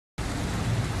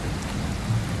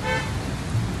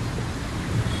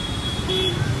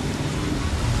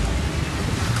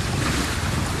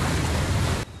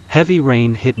Heavy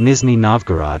rain hit Nizhny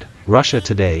Novgorod, Russia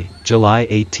today, July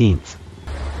 18th.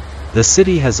 The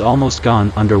city has almost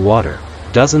gone underwater,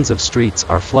 dozens of streets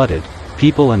are flooded,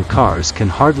 people and cars can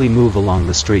hardly move along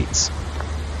the streets.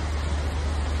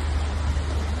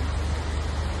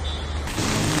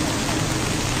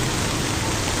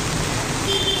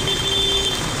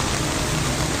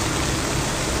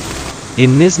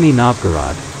 In Nizhny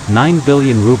Novgorod, 9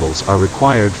 billion rubles are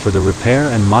required for the repair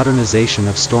and modernization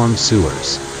of storm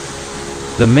sewers.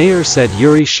 The mayor said.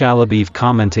 Yuri Shalabaev,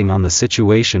 commenting on the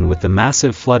situation with the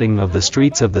massive flooding of the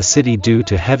streets of the city due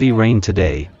to heavy rain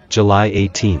today, July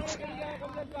 18th.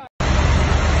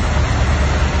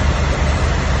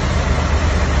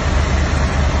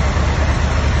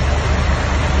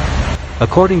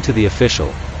 According to the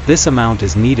official, this amount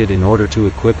is needed in order to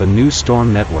equip a new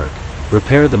storm network,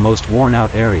 repair the most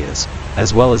worn-out areas,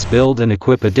 as well as build and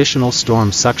equip additional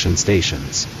storm suction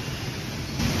stations.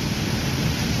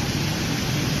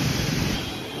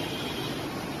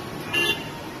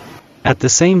 At the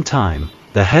same time,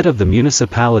 the head of the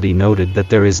municipality noted that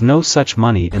there is no such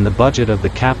money in the budget of the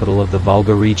capital of the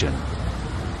Volga region.